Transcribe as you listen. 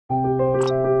Hello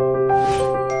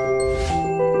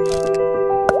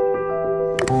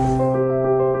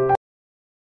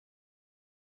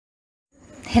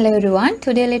everyone,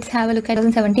 today let's have a look at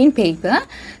 2017 paper.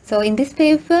 So in this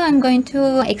paper I'm going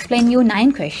to explain you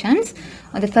 9 questions.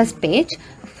 On the first page,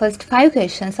 first 5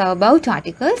 questions are about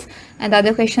articles and the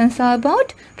other questions are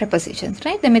about prepositions,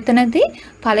 right? The මෙතනදී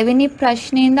පළවෙනි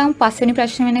ප්‍රශ්නේ ඉඳන් පස්වෙනි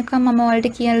ප්‍රශ්න වෙනකම් මම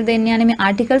ඔයාලට කියලා දෙන්න යන්නේ මේ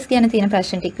articles කියන තියෙන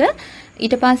ප්‍රශ්න ටික.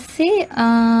 ඊට පස්සේ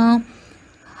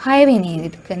 6 වෙනි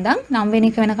එක ඉඳන් 9 වෙනි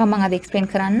එක වෙනකම් මම අද explain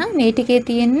කරන්නම්. මේ ටිකේ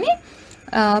තියෙන්නේ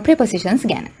prepositions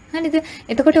ගැන. හරිද?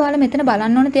 එතකොට ඔයාලා මෙතන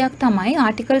බලන්න ඕන දෙයක් තමයි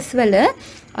articles වල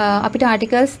අපිට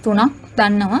articles 3ක්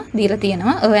දන්නවා දීලා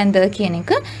තියෙනවා a and the කියන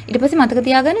එක. ඊට පස්සේ මතක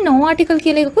තියාගන්න no article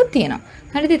කියලා එකකුත් තියෙනවා.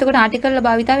 හරිද? එතකොට article ල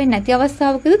භාවිතා වෙන්නේ නැති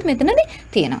අවස්ථාවකදීත් මෙතනදී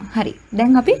තියෙනවා. හරි.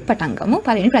 දැන් අපි පටන් ගමු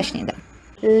පළවෙනි ප්‍රශ්නේ ඉඳන්.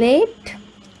 Late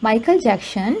Michael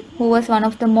Jackson, who was one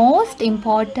of the most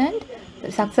important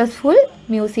successful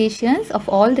musicians of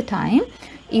all the time,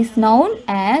 is known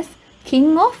as King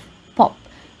of Pop.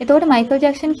 එතකොට මයිකල්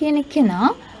ජැක්සන් කියන කෙනා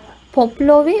පොප්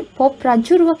ලෝවේ පොප්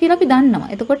රජුරුව කියලා අපි දන්නවා.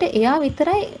 එතකොට එයා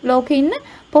විතරයි ලෝකේ ඉන්න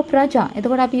පොප් රජා.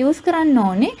 එතකොට අපි යූස් කරන්න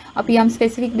ඕනේ අපි යම්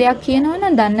ස්පෙસિෆික් දෙයක් කියනවා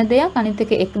නම් දන්න දෙයක් අනිත්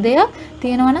එක එක් දෙයක්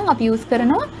තියෙනවා නම් අපි යූස්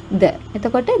කරනවා the.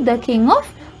 එතකොට the king of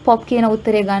pop කියන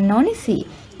උත්තරය ගන්න ඕනේ C.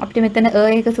 අපිට මෙතන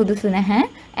එක සුදුසු නැහැ.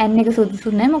 n එක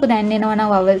සුදුසු නැහැ. මොකද n එනවා නම්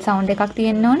vowel sound එකක්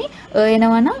තියෙන්න ඕනේ.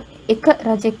 එනවා නම් එක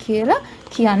රජෙක් කියලා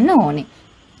කියන්න ඕනේ.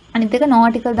 අනිත් එක no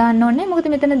article දාන්න ඕනේ.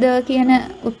 මොකද මෙතන the කියන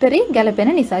උත්තරේ ගැලපෙන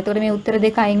නිසා. ඒතකොට මේ උත්තර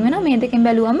දෙක අයින් වෙනවා. මේ දෙකෙන්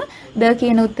බැලුවම the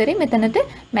කියන උත්තරේ මෙතනට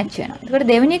match වෙනවා. ඒතකොට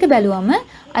දෙවෙනි එක බැලුවම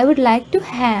I would like to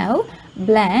have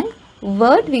blank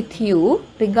word with you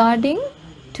regarding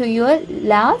to your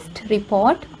last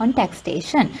report on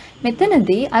taxation.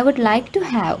 මෙතනදී I would like to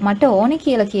have මට ඕනේ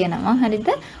කියලා කියනවා. හරිද?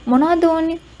 මොනවද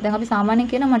ඕනේ? දැන් අපි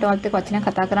සාමාන්‍යයෙන් කියනවා මට ඔයාලත් එක්ක වචනයක්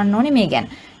කතා කරන්න ඕනේ මේ ගැන.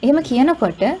 එහෙම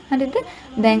කියනකොට හරිද?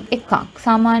 දැන් එකක්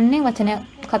සාමාන්‍ය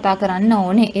වචනයක් කතා කරන්න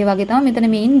ඕනේ. ඒ වගේ තමයි මෙතන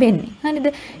මේන් වෙන්නේ.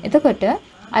 හරිද? එතකොට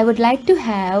I would like to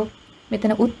have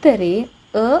මෙතන උත්තරේ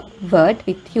a word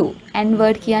with you. and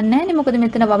word කියන්නේ නැහැ නේ. මොකද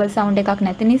මෙතන vowel sound එකක්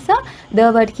නැති නිසා the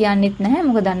word කියන්නෙත් නැහැ.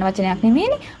 මොකද දන්න වචනයක්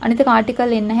නෙමෙයිනේ. අනිත් එක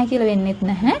article එන්නේ නැහැ කියලා වෙන්නෙත්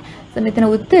නැහැ. so මෙතන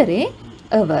උත්තරේ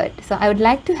a word. so I would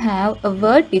like to have a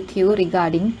word with you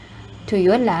regarding to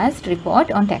your last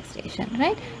report on taxation,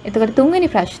 right? එතකොට තුන්වෙනි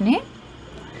ප්‍රශ්නේ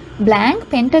blank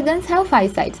pentagons have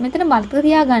 5 sides. මෙතන මතක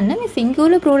තියාගන්න මේ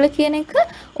singular plural කියන එක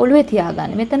ඔළුවේ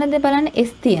තියාගන්න. මෙතනද බලන්න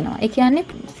s තියෙනවා. ඒ කියන්නේ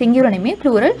singular නෙමෙයි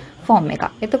plural form එකක්.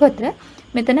 එතකොට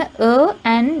මෙතන a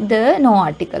and the no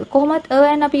article. කොහොමත් a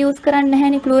and අපි use කරන්නේ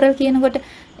නැහැනේ plural කියනකොට.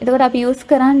 එතකොට අපි use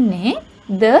කරන්නේ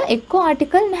the එක්ක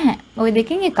article නැහැ. ওই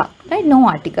දෙකෙන් එකක්. right? no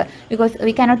article. Because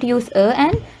we cannot use a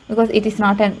and because it is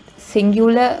not a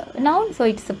singular noun. So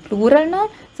it's a plural noun.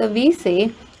 So we say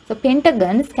so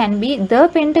pentagons can be the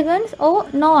pentagons or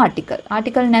no article.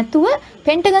 Article නැතුව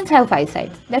pentagons have 5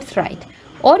 sides. That's right.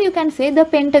 Or you can say the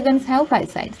pentagons have 5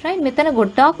 sides, right? මෙතන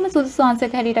ගොඩාක්ම සුදුසු answer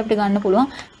එක හැටියට අපිට ගන්න පුළුවන්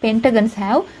pentagons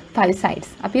have 5 sides.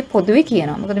 අපි පොදුවේ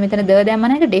කියනවා. මොකද මෙතන the දැම්ම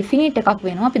නම් ඒක definite එකක්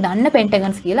වෙනවා. අපි දන්න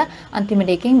pentagons කියලා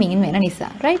අන්තිමට එකෙන් mean වෙන නිසා,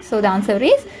 right? So the answer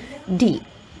is D.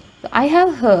 So I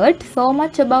have heard so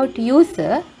much about you,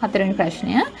 sir. හතරවෙනි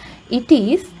ප්‍රශ්නය. It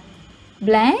is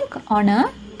blank honor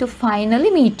to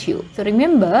finally meet you. So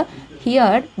remember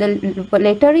here the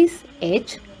letter is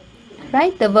H,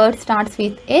 right? The word starts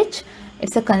with H.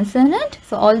 It's a consonant.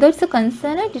 So although it's a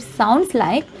consonant, it sounds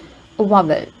like a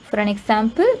vowel. For an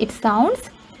example, it sounds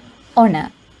honor.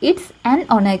 It's an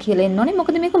honor කියලා එන්නෝනේ.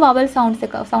 මොකද මේක vowel sound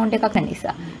එකක්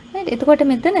නිසා. right? එතකොට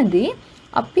මෙතනදී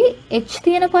අපි H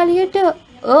තියෙන පළියට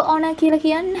a honor කියලා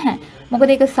කියන්නේ නැහැ.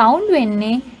 මොකද ඒක sound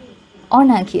වෙන්නේ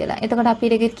honor කියලා. එතකොට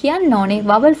අපි ඒක කියන්න ඕනේ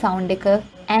vowel sound එක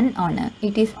an honor.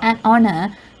 It is an honor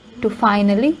to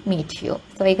finally meet you.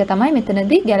 So ඒක තමයි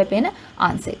මෙතනදී ගැලපෙන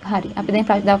answer එක. හරි. අපි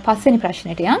දැන් පස්වෙනි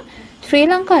ප්‍රශ්නෙට යමු. Sri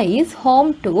Lanka is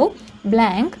home to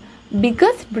blank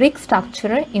biggest brick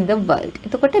structure in the world.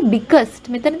 එතකොට biggest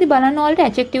මෙතනදී බලන්න ඔයාලට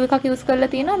adjective එකක් use කරලා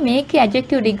තියෙනවා. මේකේ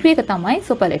adjective degree එක තමයි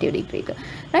superlative degree එක.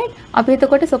 right? අපි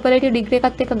එතකොට superlative degree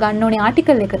එකත් එක්ක ගන්න ඕනේ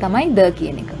article එක තමයි the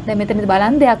කියන එක. දැන් මෙතනදී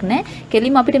බලන්න දෙයක් නැහැ.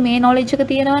 කෙලින්ම අපිට මේ knowledge එක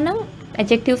තියෙනවා නම්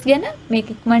adjectives ගැන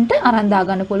මේක ඉක්මනට අරන් දා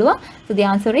ගන්න පුළුවන්. So the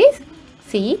answer is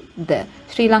C, the.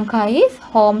 Sri Lanka is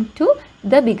home to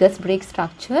the biggest brick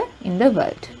structure in the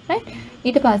world. Right?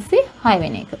 ඊට පස්සේ 6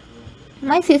 වෙනි එක.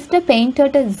 My sister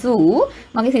painted a zoo.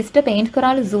 මගේ sister paint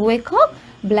කරාලු zoo එකක්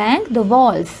blank the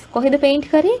walls. කොහෙද paint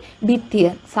කරේ? බිත්තිය.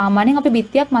 සාමාන්‍යයෙන් අපි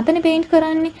බිත්තියක් මතනේ paint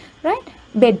කරන්නේ. right?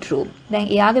 bedroom. දැන්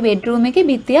එයාගේ bedroom එකේ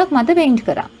බිත්තියක් මත paint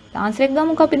කරා. answer එක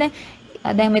ගමුකෝ අපි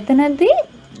දැන් මෙතනදී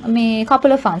මේ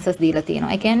couple of answers දීලා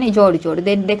තියෙනවා. ඒ කියන්නේ ජෝඩි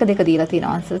දෙක දීලා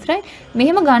තියෙනවා answers, right?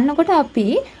 මෙහෙම ගන්නකොට අපි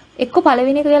එක්ක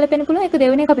පළවෙනි එක ගැලපෙන්න පුළුවන්, එක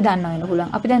දෙවෙනි එක අපි දන්නවා වෙන්න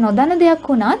පුළුවන්. අපි දැන් නොදන්න දෙයක්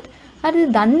වුණත්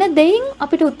හරිද දන්න දෙයින්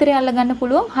අපිට උත්තරය අල්ලගන්න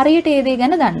පුළුවන් හරියට ඒ දේ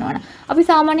ගැන දන්නවනම්. අපි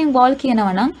සාමාන්‍යයෙන් wall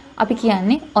කියනවා නම් අපි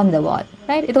කියන්නේ on the wall.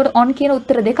 right? එතකොට on කියන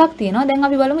උත්තර දෙකක් තියෙනවා. දැන්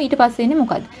අපි බලමු ඊට පස්සේ ඉන්නේ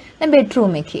මොකද්ද? දැන්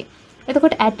bedroom එකේ.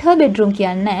 එතකොට at her bedroom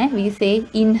කියන්නේ we say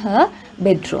in her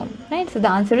bedroom. right? So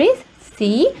the answer is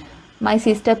C. My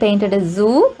sister painted a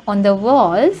zoo on the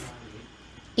walls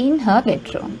in her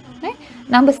bedroom. Right?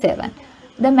 Number 7.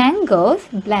 The mangoes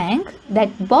blank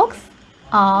that box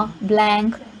are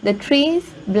blank the trees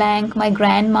blank my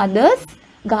grandmother's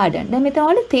garden. දැන් මෙතන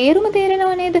වල තේරුම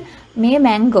තේරෙනව නේද? මේ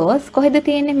mangoes කොහෙද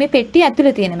තියෙන්නේ? මේ පෙට්ටිය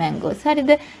ඇතුලේ තියෙන mangoes.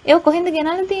 හරිද? ඒක කොහෙන්ද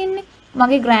ගෙනල්ලා තියෙන්නේ?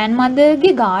 මගේ grandmother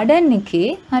ගේ garden එකේ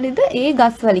හරිද? ඒ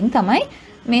ගස් වලින් තමයි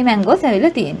මේ mangoes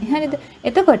ඇවිල්ලා තියෙන්නේ. හරිද?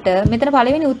 එතකොට මෙතන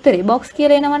පළවෙනි උත්තරේ box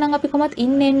කියලා එනවා නම් අපි කොහොමද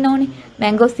in එන්න ඕනේ?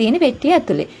 mangoes තියෙන්නේ පෙට්ටිය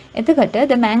ඇතුලේ. එතකොට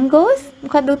the mangoes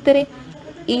මොකද්ද උත්තරේ?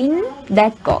 in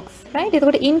that box. right?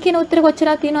 එතකොට in කියන උත්තරේ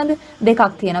කොච්චරක් තියෙනවද? දෙකක්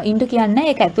තියෙනවා. into කියන්නේ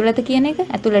ඒක ඇතුළත කියන එක.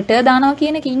 ඇතුළට දානවා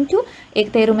කියන එක into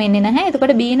ඒක තේරුම එන්නේ නැහැ.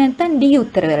 එතකොට B නැත්තම් D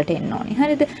උත්තර වලට එන්න ඕනේ.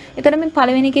 හරිද? එතකොට මේ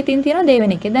පළවෙනි එකේ තියෙනවා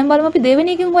දෙවෙනි එකේ. දැන් බලමු අපි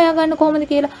දෙවෙනි එකෙන් හොයාගන්න කොහොමද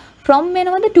කියලා. from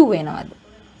වෙනවද to වෙනවද?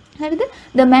 හරිද?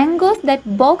 The mangoes that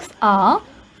box are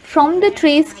from the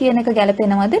trees කියන එක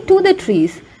ගැලපෙනවද to the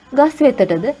trees? ගස්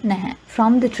වෙතටද? නැහැ.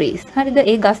 from the trees. හරිද?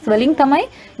 ඒ ගස් වලින් තමයි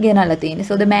ගෙනල්ලා තියෙන්නේ.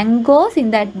 So the mangoes in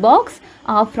that box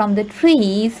are from the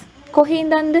trees. කොහේ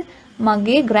ඉඳන්ද?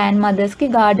 මගේ grandmothers ගේ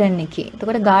garden එකේ.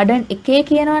 එතකොට garden එකේ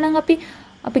කියනවා නම්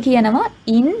අපි කියනවා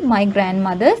in my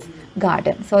grandmother's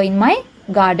garden. So in my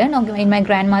garden or in my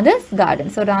grandmother's garden.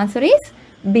 So the answer is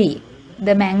B.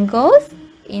 The mangoes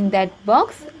in that box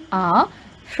are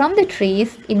from the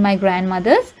trees in my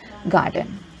grandmother's garden.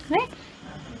 Right?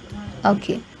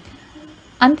 Okay.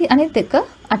 අනිත් එක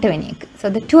අටවෙනි එක. So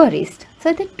the tourist.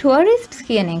 So the tourists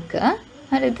කියන එක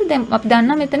හරිද? දැන් අපි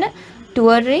දන්නා මෙතන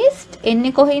tourist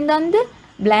එන්නේ කොහෙන්දන්ද?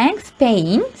 blank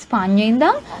Spain ස්පාඤ්ඤේ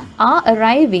ඉඳන් are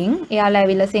arriving එයාලා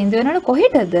ඇවිල්ලා සේන්දු වෙනවනේ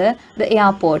කොහෙටද? the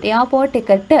airport. airport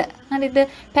එකට. හරිද?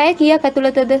 පැය කීයක්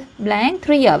ඇතුළතද? blank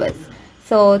 3 hours.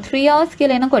 So 3 hours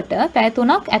කියලා එනකොට පැය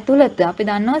 3ක් ඇතුළත අපි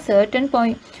දන්නවා certain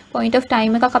point of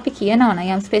time එකක් අපි කියනවා නම්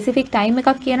යම් specific time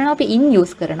එකක් කියනවා අපි in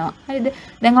use කරනවා. හරිද?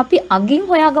 දැන් අපි අගින්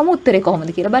හොයාගමු උත්තරේ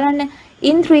කොහොමද කියලා බලන්න.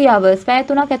 in 3 hours පැය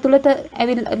 3ක් ඇතුළත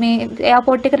මේ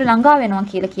airport එකට ළඟා වෙනවා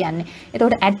කියලා කියන්නේ.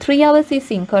 එතකොට at 3 hours is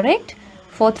incorrect.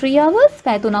 For 3 hours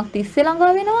පැය 3ක් තිස්සේ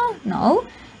ළඟා වෙනවා. No.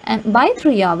 And by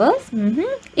 3 hours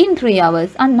in 3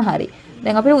 hours අන්න හරි.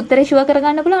 දැන් අපිට උත්තරේ ෂුවර්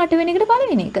කරගන්න පුළුවන් 8 වෙනි එකට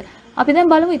පළවෙනි එක. අපි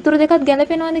දැන් බලමු ඉතුරු දෙකත්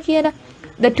ගැලපෙනවද කියලා.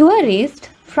 The tourist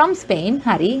from Spain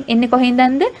හරි එන්නේ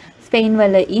කොහෙන්දන්ද? ස්පේන්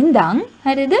වල ඉඳන්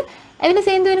හරිද? ඇවිල්ලා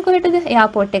සේන්දු වෙන්නේ කොහෙටද?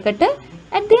 එයාපෝට් එකට.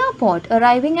 at the airport,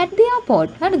 arriving at the airport.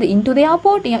 හරිද? into the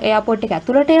airport, airport එක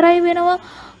ඇතුළට arrive වෙනවා.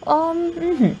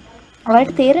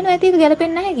 ඔයාලට තේරෙනවා ඇති ඒක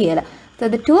ගැලපෙන්නේ නැහැ කියලා. So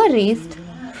the tourists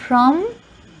from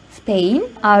Spain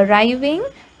are arriving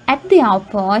at the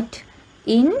airport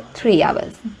in 3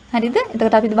 hours. හරිද?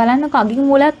 එතකොට අපි බලන්නකො අගින්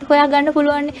මුලත් හොයාගන්න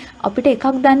පුළුවන්. අපිට එකක්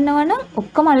දන්නවනම්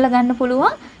ඔක්කොම අල්ලගන්න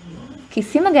පුළුවන්.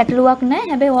 කිසිම ගැටලුවක් නැහැ.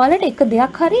 හැබැයි ඔයාලට එක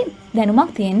දෙයක් හරි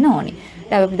දැනුමක් තියෙන්න ඕනේ.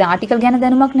 දැන් අපි ආටිකල් ගැන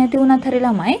දැනුමක් නැති වුණත් හරි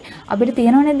ළමයි අපිට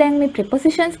තියෙනවනේ දැන් මේ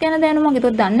prepositions ගැන දැනුමක්.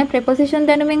 ඒතකොට දන්න preposition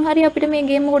දැනුමෙන් හරි අපිට මේ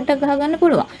ගේම් පොඩ්ඩක් ගහගන්න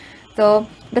පුළුවන්. So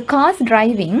the cars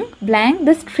driving blank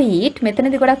the street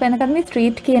මෙතනදී ගොඩක් වෙනකන් මේ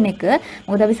street කියන එක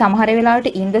මොකද අපි සමහර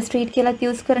වෙලාවට in the street කියලාත්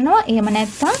use කරනවා. එහෙම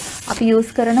නැත්නම් අපි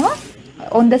use කරනවා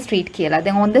on the street කියලා.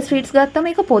 දැන් on the streets ගත්තම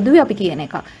ඒක පොදුවේ අපි කියන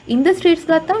එක. in the streets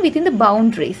ගත්තම within the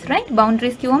boundaries, right?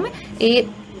 boundaries කියවම ඒ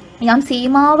යම්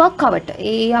සීමාවක් අවට.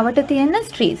 ඒ අවට තියෙන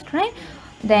streets, right?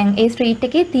 දැන් ඒ street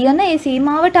එකේ තියෙන ඒ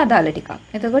සීමාවට අදාළ ටිකක්.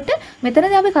 එතකොට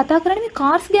මෙතනදී අපි කතා කරන්නේ මේ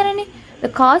cars ගැනනේ. The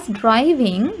cars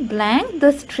driving blank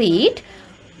the street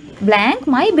blank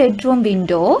my bedroom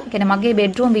window. කියන්නේ මගේ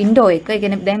bedroom window එක. ඒ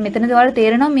කියන්නේ දැන් මෙතනදී ඔයාලට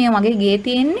තේරෙනවා මේ මගේ ගේ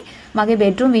තියෙන්නේ මගේ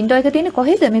bedroom window එක තියෙන්නේ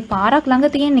කොහෙද? මේ පාරක්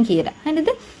ළඟ තියෙන්නේ කියලා. හරිද?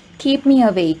 Keep me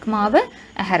awake. මාව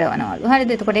ඇහැරවනවලු.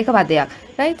 හරිද? එතකොට ඒක පදයක්.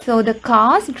 Right? So the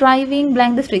cars driving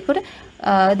blank the street.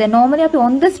 දැන් normally අපි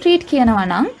on the street කියනවා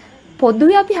නම්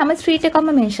පොදුවේ අපි හැම ස්ට්‍රීට් එකක්ම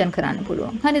මෙන්ෂන් කරන්න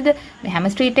පුළුවන්. හරිද? මේ හැම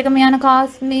ස්ට්‍රීට් එකම යන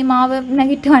කාස් මේ මාව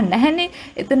නැගිටවන්න නැහැනේ.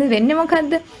 එතන වෙන්නේ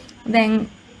මොකද්ද? දැන්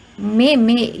මේ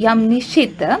යම්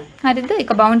නිශ්චිත හරිද?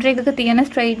 එක බවුන්ඩරි එකක තියෙන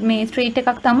ස්ට්‍රීට්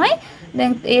එකක් තමයි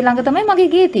දැන් ඒ ළඟ තමයි මගේ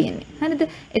ගේ තියෙන්නේ. හරිද?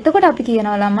 එතකොට අපි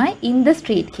කියනවා ළමයි in the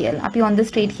street කියලා. අපි on the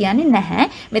street කියන්නේ නැහැ.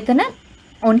 මෙතන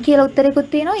on කියලා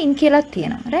උත්තරයකුත් තියෙනවා in කියලාත්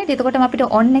තියෙනවා. right? එතකොටම අපිට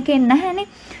on එකේ නැහැනේ.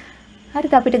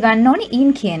 හරිද? අපිට ගන්න ඕනේ in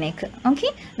කියන එක.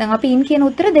 okay? දැන් අපි in කියන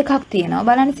උත්තර දෙකක් තියෙනවා.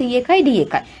 බලන්න C එකයි D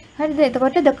එකයි. හරිද?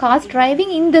 එතකොට the cars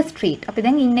driving in the street. අපි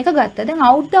දැන් in එක ගත්තා. දැන්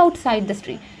outside the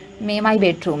street. මේ my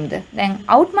bedroom ද. දැන්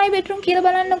out my bedroom කියලා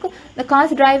බලන්නකො. The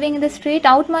cars driving in the street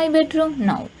out my bedroom.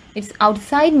 No. it's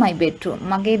outside my bedroom.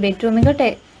 මගේ bedroom එකට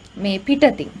මේ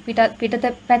පිටත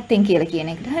පැත්තෙන් කියලා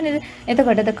කියන එකට. හරිද?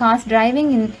 එතකොට the cars driving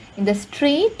in the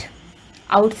street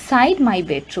outside my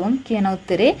bedroom කියන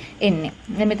උත්තරේ එන්නේ.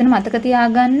 දැන් මෙතන මතක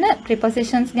තියාගන්න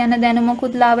prepositions ගැන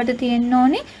දැනුමකුත් ලාවට තියෙන්න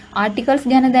ඕනේ. articles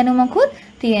ගැන දැනුමකුත්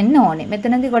තියෙන්න ඕනේ.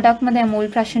 මෙතනදී ගොඩක්ම දැන් මුල්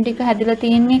ප්‍රශ්න ටික හැදිලා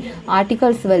තියෙන්නේ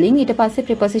articles වලින්. ඊට පස්සේ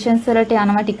prepositions වලට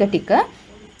යනවා ටික ටික.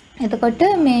 එතකොට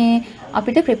මේ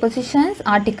අපිට prepositions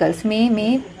articles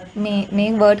මේ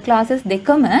word classes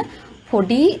දෙකම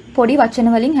පොඩි වචන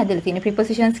වලින් හැදලා තියෙන.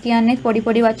 prepositions කියන්නේ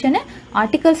පොඩි වචන,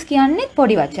 articles කියන්නේ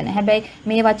පොඩි වචන. හැබැයි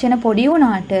මේ වචන පොඩි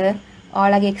වුණාට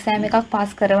ඔයාලගේ exam එකක්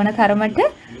පාස් කරන තරමට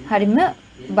හරිම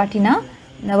වටිනා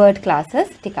word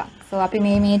classes ටිකක්. so අපි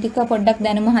මේ ටික පොඩ්ඩක්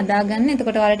දැනුම හදාගන්න.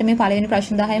 එතකොට ඔයාලට මේ පළවෙනි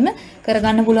ප්‍රශ්න 10ම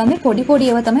කරගන්න පුළුවන්. මේ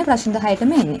පොඩි ඒවා තමයි ප්‍රශ්න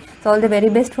 10ටම එන්නේ. so all the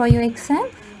very best for your exam.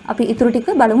 අපි ඊටු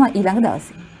ටික බලමු ඊළඟ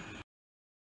දවසේ.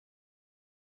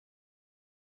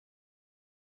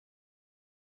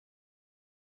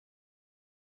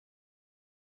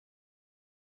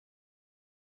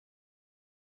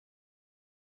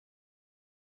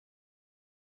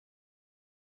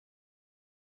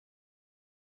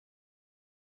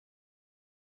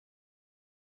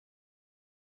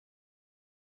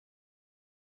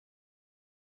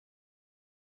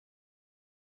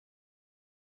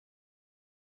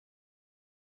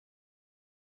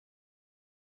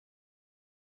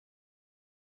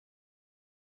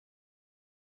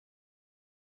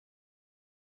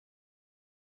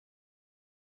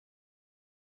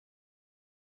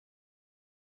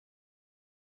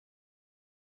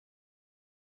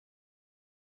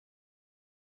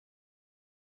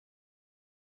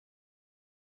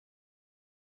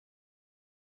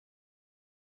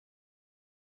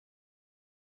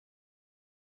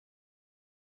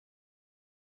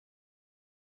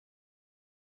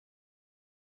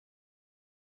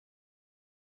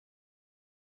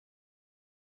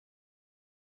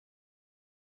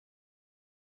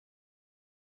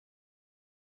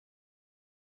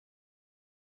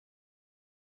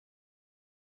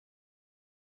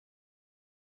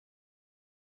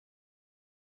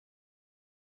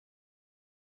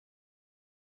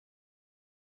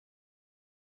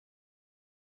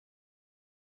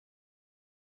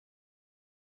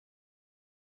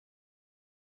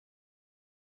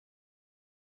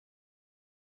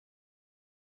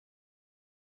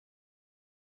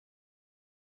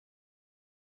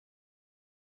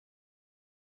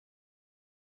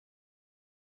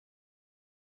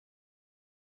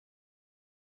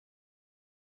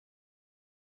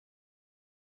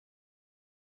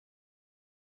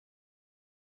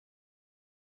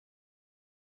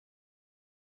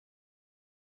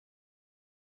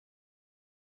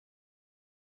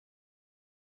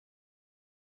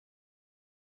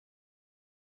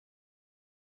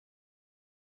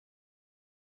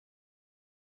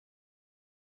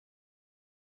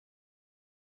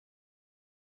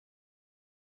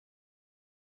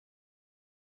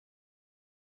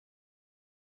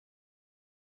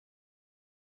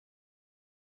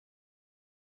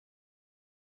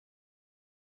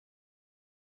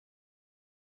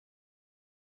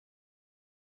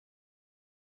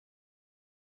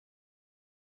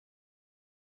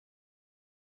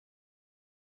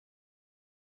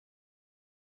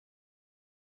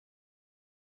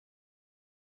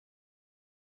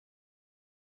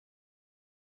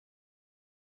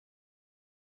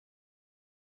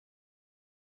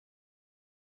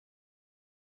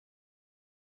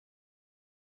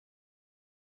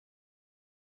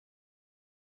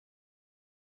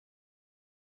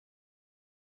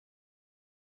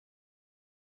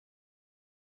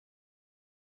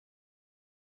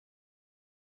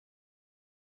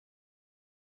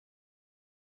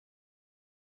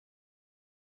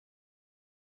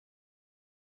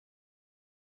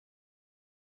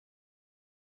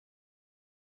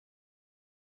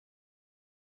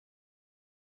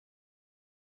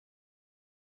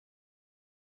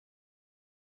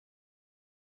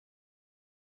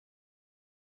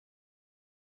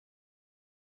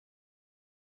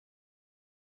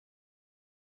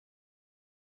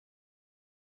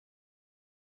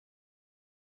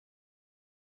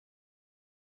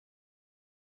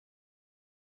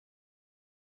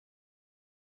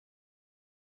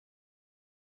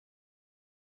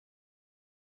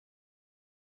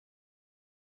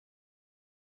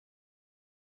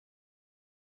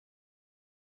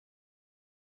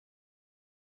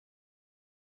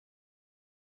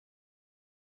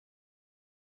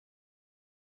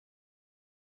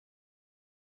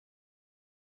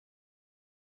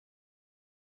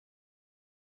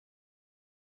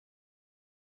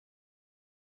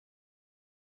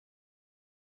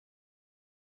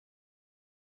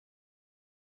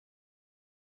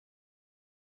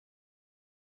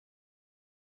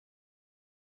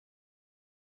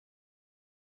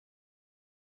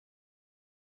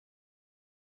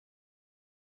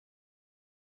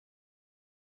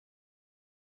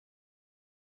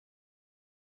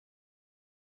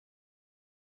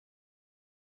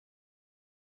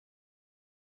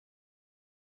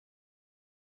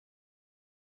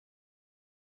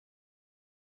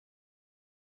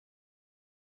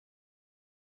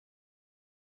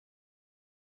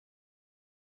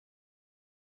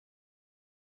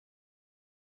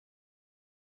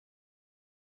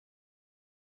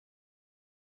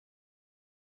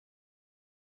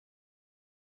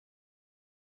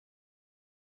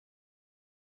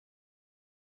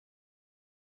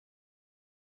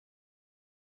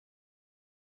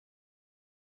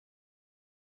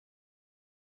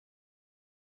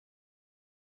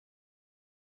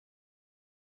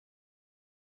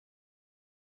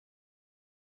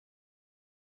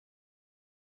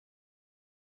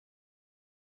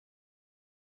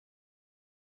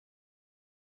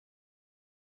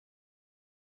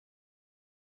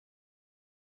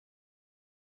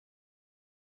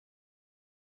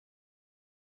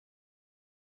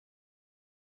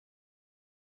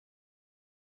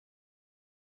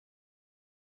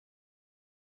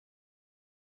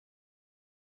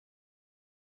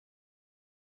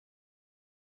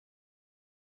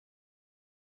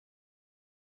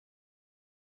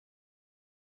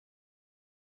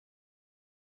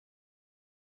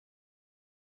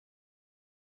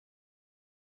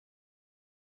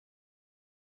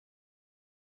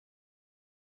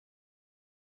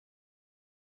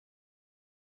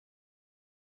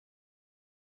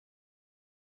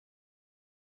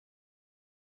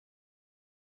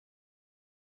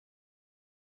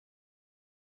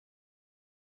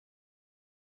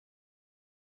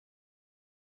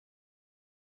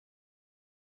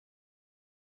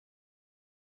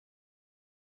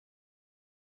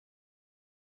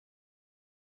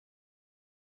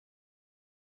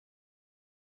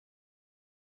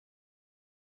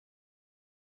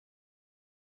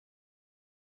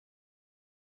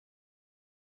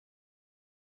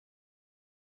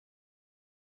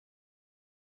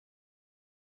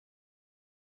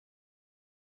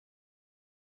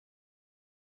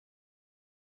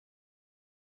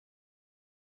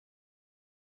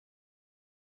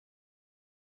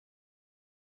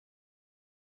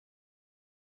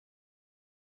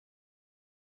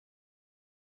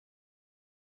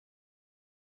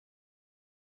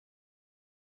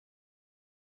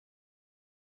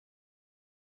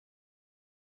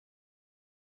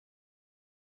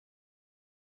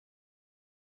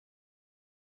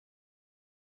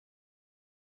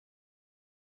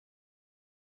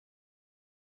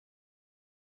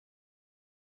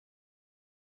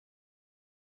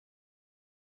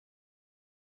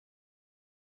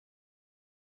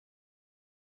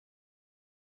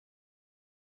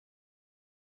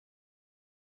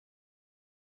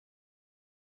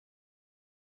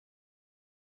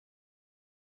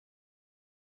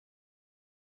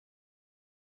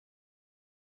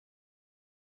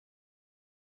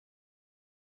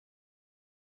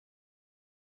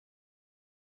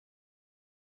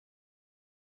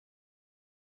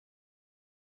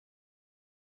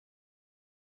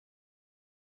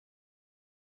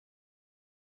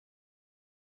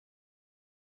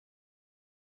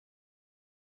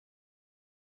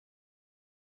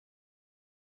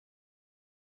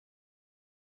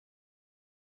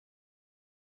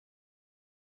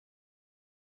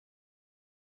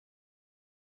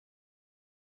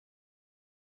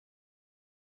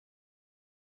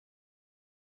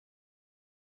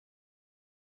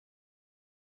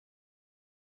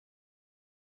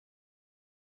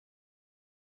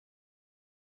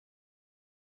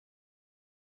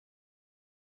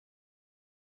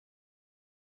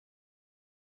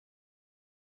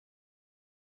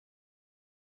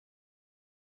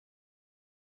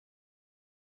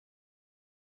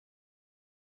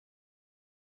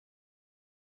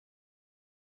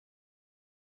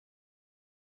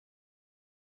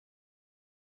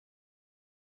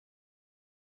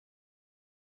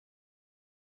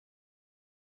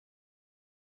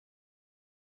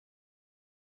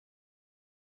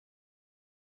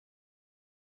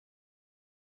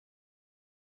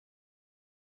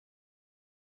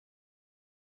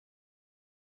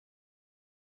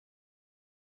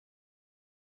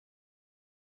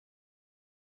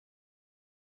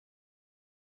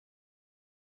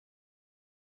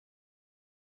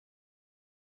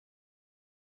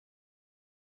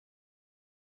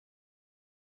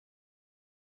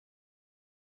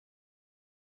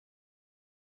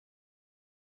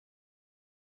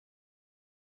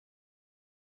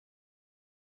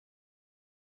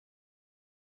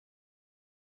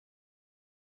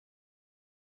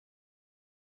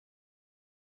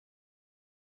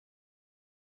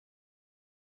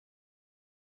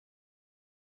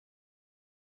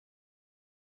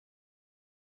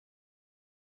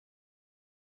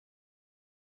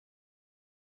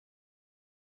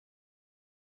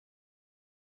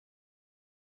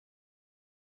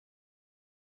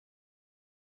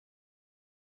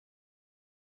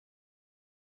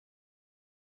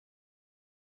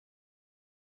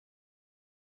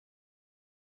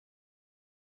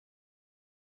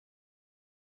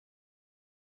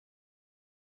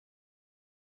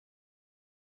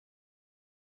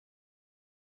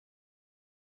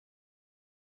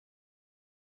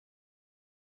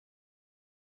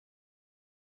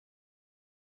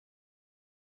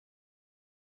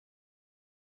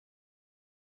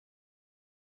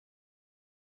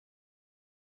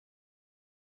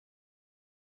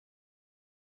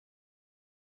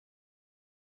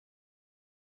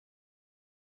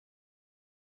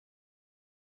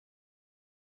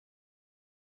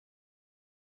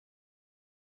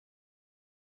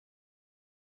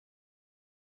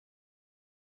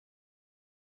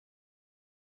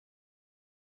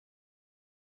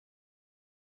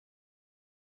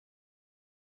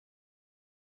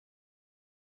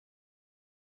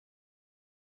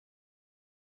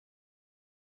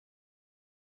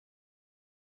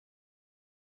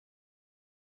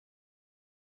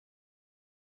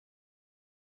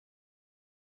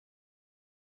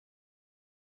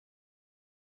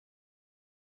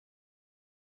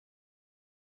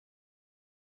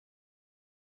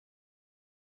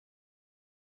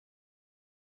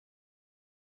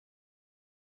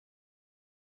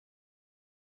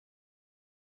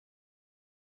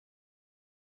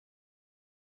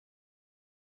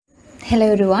 Hello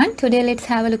everyone. Today let's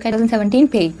have a look at 2017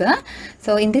 paper.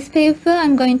 So in this paper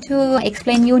I'm going to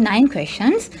explain you 9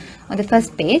 questions on the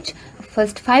first page.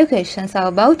 First 5 questions are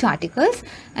about articles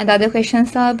and the other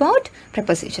questions are about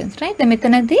prepositions, right? දැන්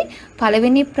මෙතනදී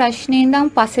පළවෙනි ප්‍රශ්නේ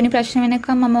ඉඳන් පස්වෙනි ප්‍රශ්න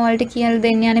වෙනකම් මම ඔයාලට කියලා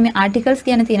දෙන්න යන්නේ මේ articles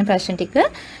කියන තියෙන ප්‍රශ්න ටික.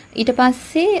 ඊට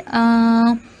පස්සේ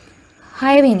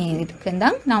 6 වෙනි එක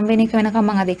ඉඳන් 9 වෙනි එක වෙනකම්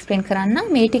මම අද explain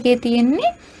කරන්නම්. මේ ටිකේ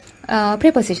තියෙන්නේ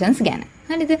prepositions ගැන.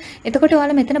 හරිද? එතකොට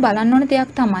ඔයාලා මෙතන බලන්න ඕන දෙයක්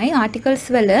තමයි articles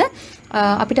වල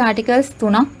අපිට articles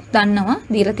 3ක් දන්නවා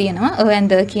දීලා තියෙනවා a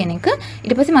and the කියන එක.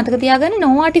 ඊට පස්සේ මතක තියාගන්න no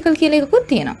article කියලා එකකුත්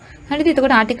තියෙනවා. හරිද?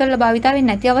 එතකොට article වල භාවිතා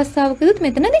වෙන්නේ නැති අවස්ථාවකදීත්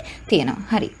මෙතනදී තියෙනවා.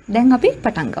 හරි. දැන් අපි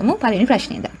පටන් ගමු පළවෙනි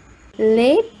ප්‍රශ්නේ ඉඳන්.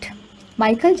 Late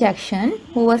Michael Jackson,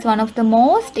 who was one of the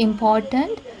most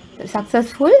important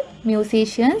successful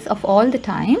musicians of all the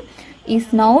time, is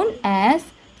known as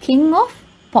king of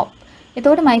pop.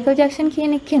 එතකොට මයිකල් ජැක්සන්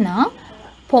කියන කෙනා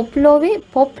පොප් ලෝවේ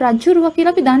පොප් රජුරුව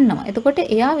කියලා අපි දන්නවා. එතකොට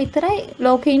එයා විතරයි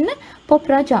ලෝකේ ඉන්න පොප්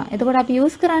රජා. එතකොට අපි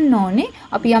යූස් කරන්න ඕනේ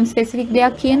අපි යම් ස්පෙસિෆික්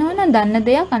දෙයක් කියනවා නම් දන්න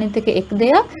දෙයක් අනිත් එක එක්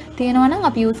දෙයක් තියෙනවා නම්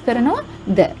අපි යූස් කරනවා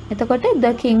the. එතකොට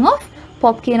the king of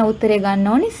pop කියන උත්තරේ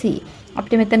ගන්න ඕනේ C.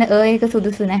 අපිට මෙතන a එක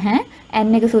සුදුසු නැහැ.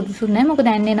 n එක සුදුසු නැහැ.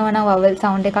 මොකද n එනවා නම් vowel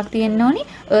sound එකක් තියෙන්න ඕනේ.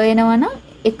 a එනවා නම්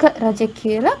එක රජෙක්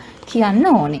කියලා කියන්න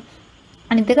ඕනේ.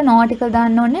 අනිත් එක no article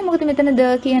දාන්න ඕනේ. මොකද මෙතන the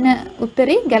කියන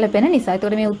උත්තරේ ගැලපෙන නිසා.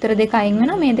 ඒතකොට මේ උත්තර දෙක අයින්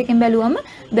වෙනවා. මේ දෙකෙන් බැලුවම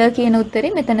the කියන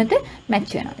උත්තරේ මෙතනට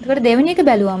match වෙනවා. ඒතකොට දෙවෙනි එක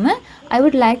බැලුවම I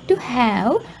would like to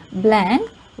have blank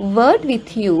word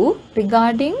with you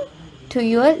regarding to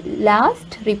your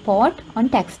last report on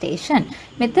taxation.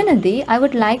 මෙතනදී I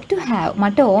would like to have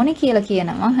මට ඕනේ කියලා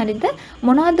කියනවා. හරිද?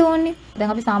 මොනවද ඕනේ?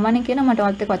 දැන් අපි සාමාන්‍යයෙන් කියනවා මට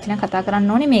ඔයාලත් එක්ක වචනයක් කතා කරන්න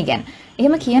ඕනේ මේ ගැන.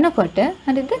 එහෙම කියනකොට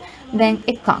හරිද? දැන්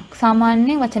එකක්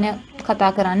සාමාන්‍ය වචනයක්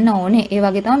කතා කරන්න ඕනේ. ඒ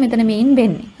වගේ තමයි මෙතන mean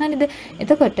වෙන්නේ. හරිද?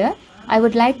 එතකොට I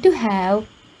would like to have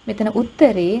මෙතන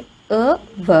උත්තරේ a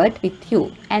word with you.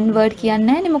 and word කියන්නේ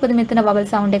නැහැ නේ. මොකද මෙතන vowel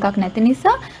sound එකක් නැති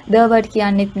නිසා the word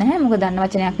කියන්නෙත් නැහැ. මොකද දන්න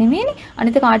වචනයක් නෙමෙයිනේ.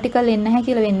 අනිත් එක article එන්නේ නැහැ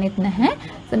කියලා වෙන්නෙත් නැහැ.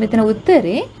 so මෙතන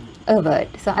උත්තරේ a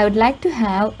word. so I would like to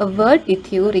have a word with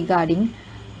you regarding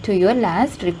to your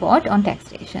last report on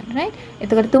taxation. right?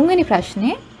 එතකොට තුන්වෙනි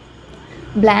ප්‍රශ්නේ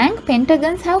blank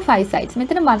pentagons have 5 sides.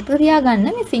 මෙතන මතක තියාගන්න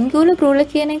මේ singular plural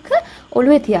කියන එක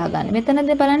ඔළුවේ තියාගන්න.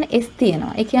 මෙතනදී බලන්න s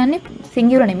තියෙනවා. ඒ කියන්නේ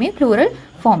singular නෙමෙයි plural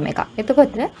form එකක්.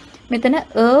 එතකොට මෙතන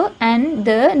a and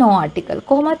the no article.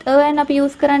 කොහොමත් a and අපි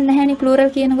use කරන්නේ නැහැනේ plural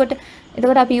කියනකොට.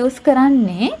 එතකොට අපි use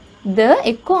කරන්නේ the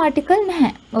එක්ක article නැහැ.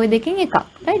 ওই දෙකෙන් එකක්.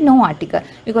 right? no article.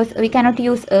 Because we cannot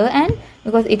use a and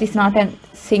because it is not a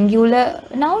singular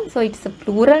noun. So it's a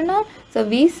plural noun. So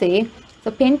we say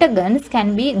so pentagons can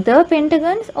be the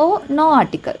pentagons or no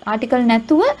article. Article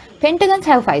නැතුව pentagons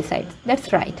have 5 sides. That's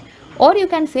right. Or you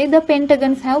can say the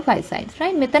pentagons have 5 sides.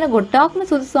 Right? මෙතන ගොඩක්ම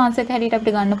සුදුසු answer එක හැටියට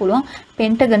අපිට ගන්න පුළුවන්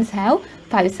pentagons have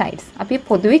 5 sides. අපි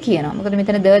පොදුවේ කියනවා. මොකද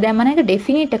මෙතන the දැම්ම නම් ඒක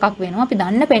definite එකක් වෙනවා. අපි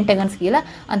දන්න pentagons කියලා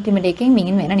අන්තිමට එකෙන්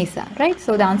mean වෙන නිසා. Right?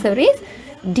 So the answer is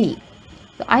D.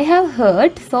 So I have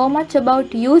heard so much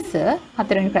about you sir.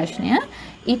 හතරවෙනි ප්‍රශ්නය.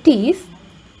 It is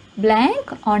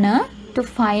blank honor to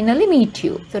finally meet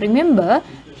you. So remember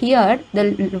here the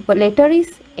letter is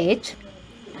H,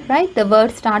 right? The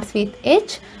word starts with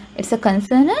H. It's a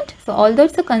consonant. So although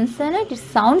it's a consonant, it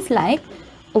sounds like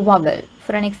a vowel.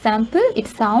 For an example, it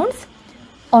sounds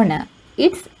honor.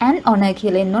 It's an honor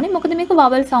කියලා එන්න ඕනේ. මොකද මේක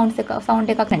vowel sound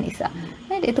එකක් නිසා.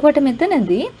 right? එතකොට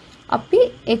මෙතනදී අපි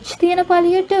H තියෙන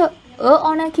පළියට a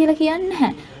honor කියලා කියන්නේ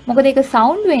නැහැ. මොකද ඒක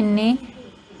sound වෙන්නේ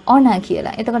honor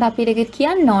කියලා. එතකොට අපි ඒක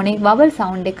කියන්න ඕනේ vowel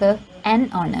sound එක an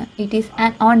honor. It is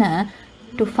an honor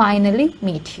to finally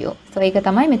meet you. So ඒක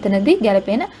තමයි මෙතනදී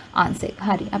ගැලපෙන answer එක.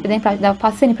 හරි. අපි දැන්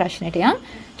පස්වෙනි ප්‍රශ්නෙට යමු.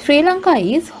 Sri Lanka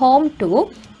is home to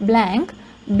blank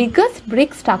biggest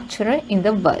brick structure in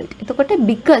the world. එතකොට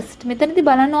biggest මෙතනදී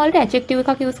බලන්න ඕල්ට adjective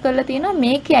එකක් use කරලා තියෙනවා.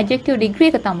 මේකේ adjective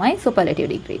degree එක තමයි superlative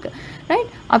degree එක. right?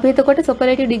 අපි එතකොට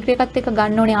superlative degree එකත් එක්ක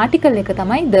ගන්න ඕනේ article එක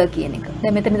තමයි the කියන එක.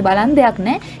 දැන් මෙතනදී බලන්න දෙයක්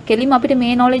නැහැ. කෙලින්ම අපිට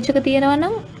මේ knowledge එක තියෙනවා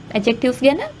නම් adjectives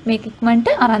ගැන මේක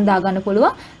ඉක්මනට අරන් දා ගන්න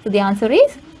පුළුවන්. So the answer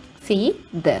is C,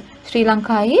 the. Sri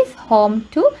Lanka is home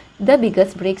to the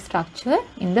biggest brick structure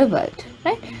in the world.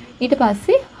 Right? ඊට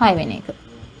පස්සේ 6 වෙනි එක.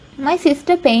 My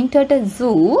sister painted a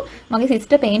zoo. මගේ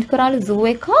sister paint කරාලු zoo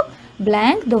එකක්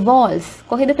blank the walls.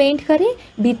 කොහෙද paint කරේ?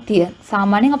 බිත්තිය.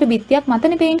 සාමාන්‍යයෙන් අපි බිත්තියක්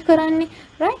මතනේ paint කරන්නේ.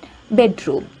 right?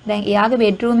 bedroom. දැන් එයාගේ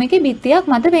bedroom එකේ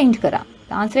බිත්තියක් මත paint කරා.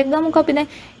 answer එක ගමුකෝ අපි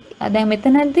දැන්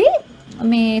මෙතනදී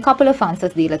මේ couple of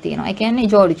answers දීලා තියෙනවා. ඒ කියන්නේ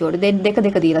ජෝඩි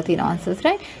දෙක දීලා තියෙනවා answers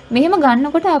right. මෙහෙම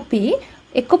ගන්නකොට අපි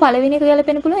එක්ක පළවෙනි එක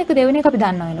ගැලපෙන්න පුළුවන්, එක දෙවෙනි එක අපි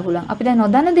දන්නව වෙන්න පුළුවන්. අපි දැන්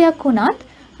නොදන්න දෙයක් වුණත්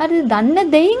හරිද? දන්න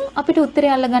දෙයින් අපිට උත්තරය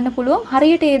අල්ලගන්න පුළුවන්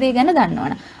හරියට ඒ දේ ගැන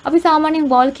දන්නවනම්. අපි සාමාන්‍යයෙන්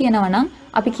wall කියනවා නම්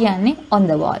අපි කියන්නේ on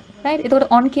the wall. right? එතකොට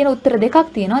on කියන උත්තර දෙකක්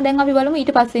තියෙනවා. දැන් අපි බලමු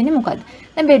ඊට පස්සේ ඉන්නේ මොකද්ද?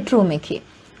 දැන් bedroom එකේ.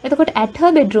 එතකොට at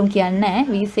her bedroom කියන්නේ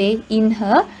we say in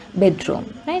her bedroom.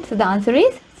 right? So the answer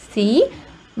is C.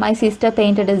 My sister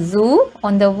painted a zoo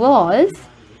on the walls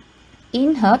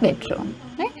in her bedroom.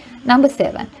 Right? Number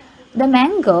 7. The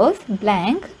mangoes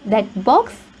blank that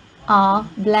box are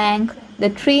blank the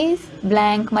trees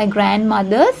blank my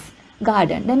grandmother's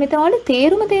garden. දැන් මෙතන වල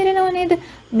තේරුම තේරෙනව නේද?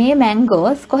 මේ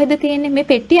mangoes කොහෙද තියෙන්නේ? මේ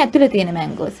පෙට්ටිය ඇතුලේ තියෙන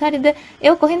mangoes. හරිද?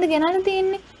 ඒක කොහෙන්ද ගෙනල්ලා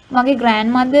තියෙන්නේ? මගේ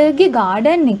grandmother ගේ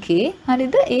garden එකේ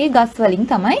හරිද? ඒ ගස් වලින්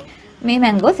තමයි මේ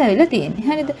mangoes ඇවිල්ලා තියෙන්නේ.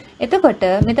 හරිද? එතකොට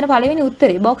මෙතන පළවෙනි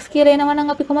උත්තරේ box කියලා එනවා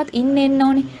නම් අපි කොහොමද in එන්න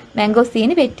ඕනේ? mangoes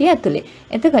තියෙන්නේ පෙට්ටිය ඇතුලේ.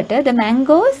 එතකොට the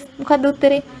mangoes මොකක්ද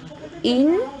උත්තරේ? in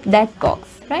that box.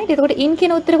 right? එතකොට in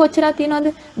කියන උත්තරේ කොච්චරක් තියෙනවද?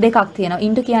 දෙකක් තියෙනවා.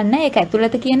 into කියන්නේ ඒක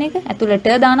ඇතුළත කියන එක. ඇතුළට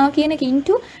දානවා කියන එක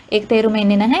into. ඒක තේරුම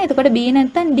එන්නේ නැහැ. එතකොට B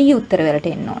නැත්තම් D උත්තර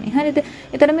වලට එන්න ඕනේ. හරිද?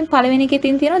 එතකොට මේ පළවෙනි එකේ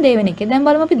තියෙනවා දෙවෙනි එකේ. දැන්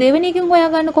බලමු අපි දෙවෙනි එකෙන්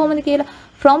හොයාගන්න කොහොමද කියලා.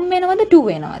 from වෙනවද to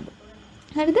වෙනවද?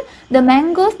 හරිද? The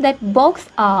mangoes that box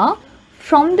are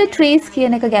from the trees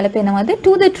කියන එක ගැලපෙනවද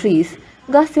to the trees?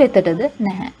 ගස් වෙතටද?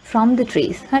 නැහැ. from the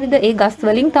trees. හරිද? ඒ ගස්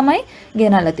වලින් තමයි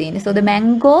ගෙනල්ලා තියෙන්නේ. so the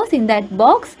mangoes in that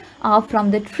box are from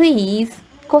the trees.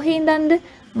 කොහේ ඉඳන්ද?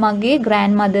 මගේ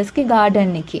grandmothers ගේ garden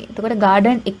එකේ. එතකොට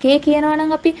garden එකේ කියනවා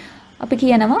නම් අපි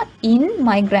කියනවා in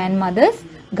my grandmother's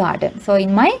garden. so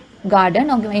in my garden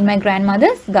or in my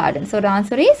grandmother's garden. so the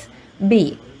answer is B.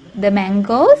 The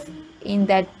mangoes in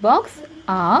that box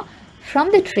are from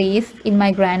the trees in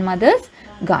my grandmother's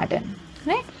garden.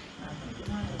 right?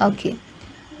 okay.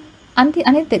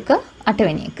 අනිත් එක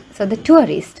අටවෙනි එක. so the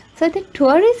tourist. so the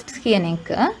tourists කියන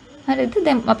එක හරිද?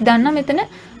 දැන් අපි දන්නා මෙතන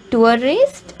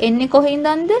tourist එන්නේ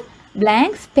කොහින්දන්ද?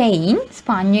 blank Spain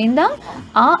ස්පාඤ්ඤයෙන් ඉඳන්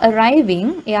are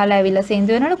arriving එයාලා ඇවිල්ලා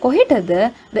සේන්දු වෙනවනේ කොහෙටද?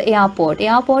 the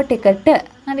airport එකට.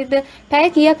 හරිද? පැය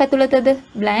කීයක් ඇතුළතද?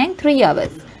 blank 3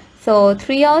 hours. so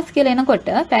 3 hours කියලා එනකොට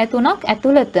පැය 3ක්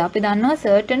ඇතුළත අපි දන්නවා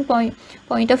certain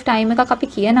point of time එකක් අපි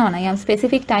කියනවා නම් යම්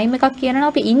specific time එකක් කියනවා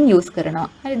අපි in use කරනවා.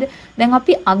 හරිද? දැන්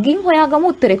අපි අගින් හොයාගමු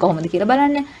උත්තරේ කොහොමද කියලා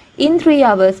බලන්න. in 3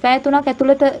 hours පැය 3ක්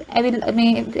ඇතුළත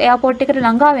මේ airport එකට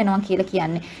ළඟා වෙනවා කියලා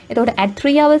කියන්නේ. එතකොට at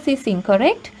 3 hours is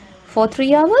incorrect. for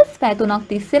 3 hours පැය 3ක්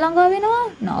තිස්සේ ළඟා වෙනවා.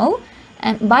 no.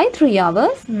 and by 3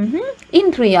 hours in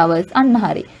 3 hours අන්න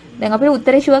හරි. දැන් අපිට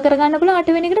උත්තරේ ෂුවර් කරගන්න පුළුවන්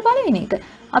අටවෙනි එකට පළවෙනි එක.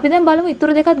 අපි දැන් බලමු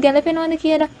ඉතුරු දෙකත් ගැලපෙනවද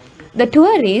කියලා. the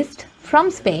tourist from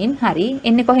Spain හරි.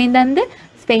 එන්නේ කොහෙන්දන්ද?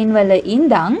 ස්පේන් වල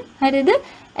ඉඳන් හරිද?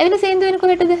 ඇවිල්ලා සේන්දු වෙන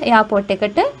කොහෙටද? airport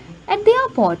එකට. at the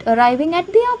airport. arriving at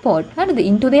the airport. හරිද?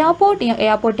 into the airport.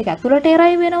 airport එක ඇතුළට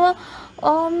arrive වෙනවා.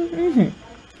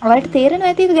 ඔයාලට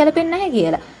තේරෙනවා ඇති ඒක ගැලපෙන්නේ නැහැ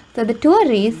කියලා. so the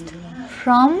tourist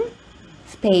from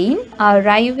Spain are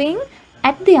arriving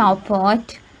at the airport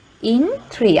in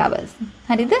 3 hours.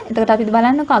 හරිද? එතකොට අපි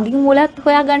බලන්නකො අගින් මුලත්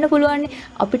හොයාගන්න පුළුවන්.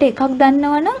 අපිට එකක්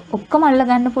දන්නවනම් ඔක්කොම අල්ල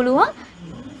ගන්න පුළුවන්.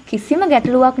 කිසිම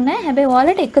ගැටලුවක් නැහැ. හැබැයි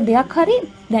ඔයාලට එක දෙයක් හරි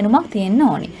දැනුමක් තියෙන්න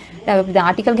ඕනේ. දැන් අපි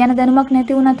ආටිකල් ගැන දැනුමක්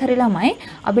නැති වුණත් හරි ළමයි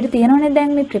අපිට තියෙනවනේ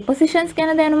දැන් මේ prepositions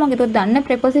ගැන දැනුමක්. ඒතකොට දන්න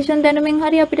preposition දැනුමින්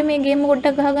හරි අපිට මේ ගේම්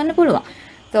පොඩ්ඩක් ගහගන්න පුළුවන්.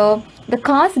 so the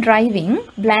cars driving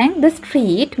blank the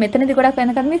street මෙතනදී ගොඩක්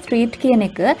වෙනකන් මේ street කියන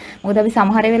එක මොකද අපි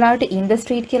සමහර වෙලාවට in the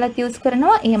street කියලාත් use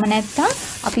කරනවා. එහෙම නැත්නම්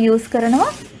අපි use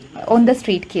කරනවා on the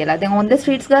street කියලා. දැන් on the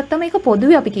streets ගත්තම ඒක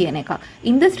පොදුවේ අපි කියන එක.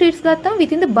 in the streets ගත්තම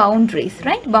within the boundaries,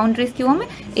 right? boundaries කියවම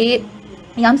ඒ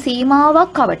යම්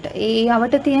සීමාවක් අවට. ඒ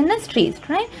අවට තියෙන streets,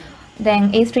 right? දැන්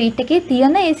ඒ street එකේ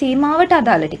තියෙන ඒ සීමාවට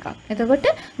අදාළ ටිකක්. එතකොට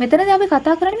මෙතනදී අපි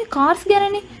කතා කරන්නේ මේ cars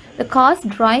ගැනනේ. the cars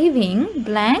driving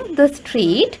blank the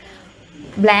street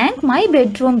blank my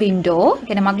bedroom window.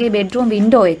 කියන්නේ මගේ bedroom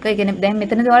window එක. ඒ කියන්නේ දැන්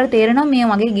මෙතනදී ඔයාලට තේරෙනවා මේ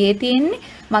මගේ ගේ තියෙන්නේ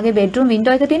මගේ bedroom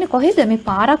window එක තියෙන්නේ කොහෙද? මේ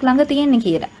පාරක් ළඟ තියෙන්නේ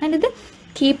කියලා. හරිද?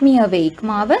 keep me awake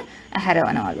මාව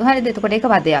ඇහැරවනවලු. හරිද? එතකොට ඒක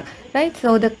වදයක්. right?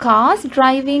 so the cars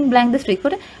driving blank the street.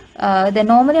 දැන්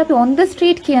normally අපි on the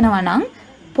street කියනවා නම්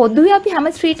පොදුවේ අපි හැම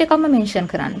ස්ට්‍රීට් එකක්ම මෙන්ෂන්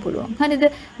කරන්න පුළුවන්. හරිද?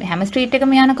 මේ හැම ස්ට්‍රීට්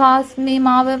එකම යන කාස් මේ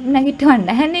මාව නැගිටවන්න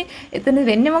නැහැනේ. එතන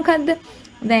වෙන්නේ මොකද්ද?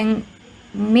 දැන්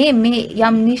මේ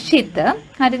යම් නිශ්චිත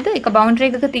හරිද? එක බවුන්ඩරි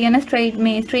එකක තියෙන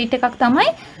මේ ස්ට්‍රීට් එකක් තමයි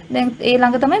දැන් ඒ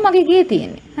ළඟ තමයි මගේ ගේ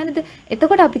තියෙන්නේ. හරිද?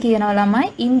 එතකොට අපි කියනවා ළමයි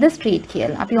in the street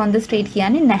කියලා. අපි on the street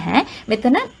කියන්නේ නැහැ.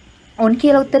 මෙතන on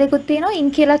කියලා උත්තරයකුත් තියෙනවා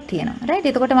in කියලාත් තියෙනවා. right?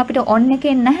 එතකොට අපිට on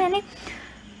එකෙන් නැහැනේ.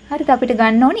 හරිද? අපිට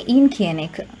ගන්න ඕනේ in කියන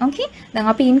එක. okay? දැන්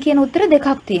අපි in කියන උත්තර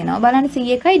දෙකක් තියෙනවා. බලන්න C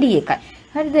එකයි D එකයි.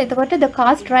 හරිද? එතකොට the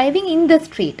cars driving in the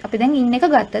street. අපි දැන් in එක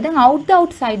ගත්තා. දැන් out the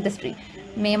outside the street.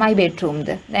 මේ my bedroom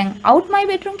ද. දැන් out my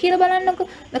bedroom කියලා බලන්නකො.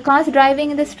 the cars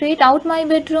driving in the street out my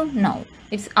bedroom. no.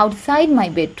 it's outside my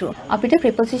bedroom. අපිට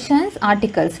prepositions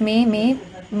articles මේ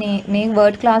මේ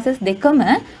word classes දෙකම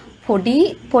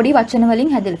පොඩි වචන වලින්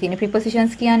හැදලා තියෙන.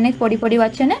 prepositions කියන්නේ පොඩි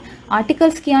වචන,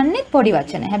 articles කියන්නේ පොඩි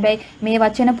වචන. හැබැයි මේ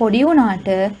වචන පොඩි වුණාට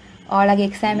ඔයාලගේ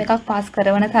exam එකක් pass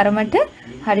කරවන තරමට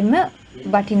හරිම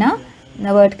වටිනා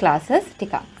word classes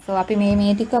ටිකක්. So අපි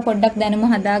මේ ටික පොඩ්ඩක් දැනුම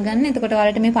හදාගන්න. එතකොට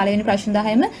ඔයාලට මේ පළවෙනි ප්‍රශ්න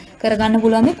 10ම කරගන්න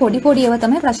පුළුවන්. මේ පොඩි ඒවා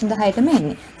තමයි ප්‍රශ්න 10ටම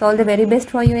එන්නේ. So all the very best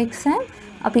for your exam.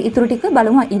 අපි ඊටු ටික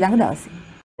බලමු ඊළඟ දවසේ.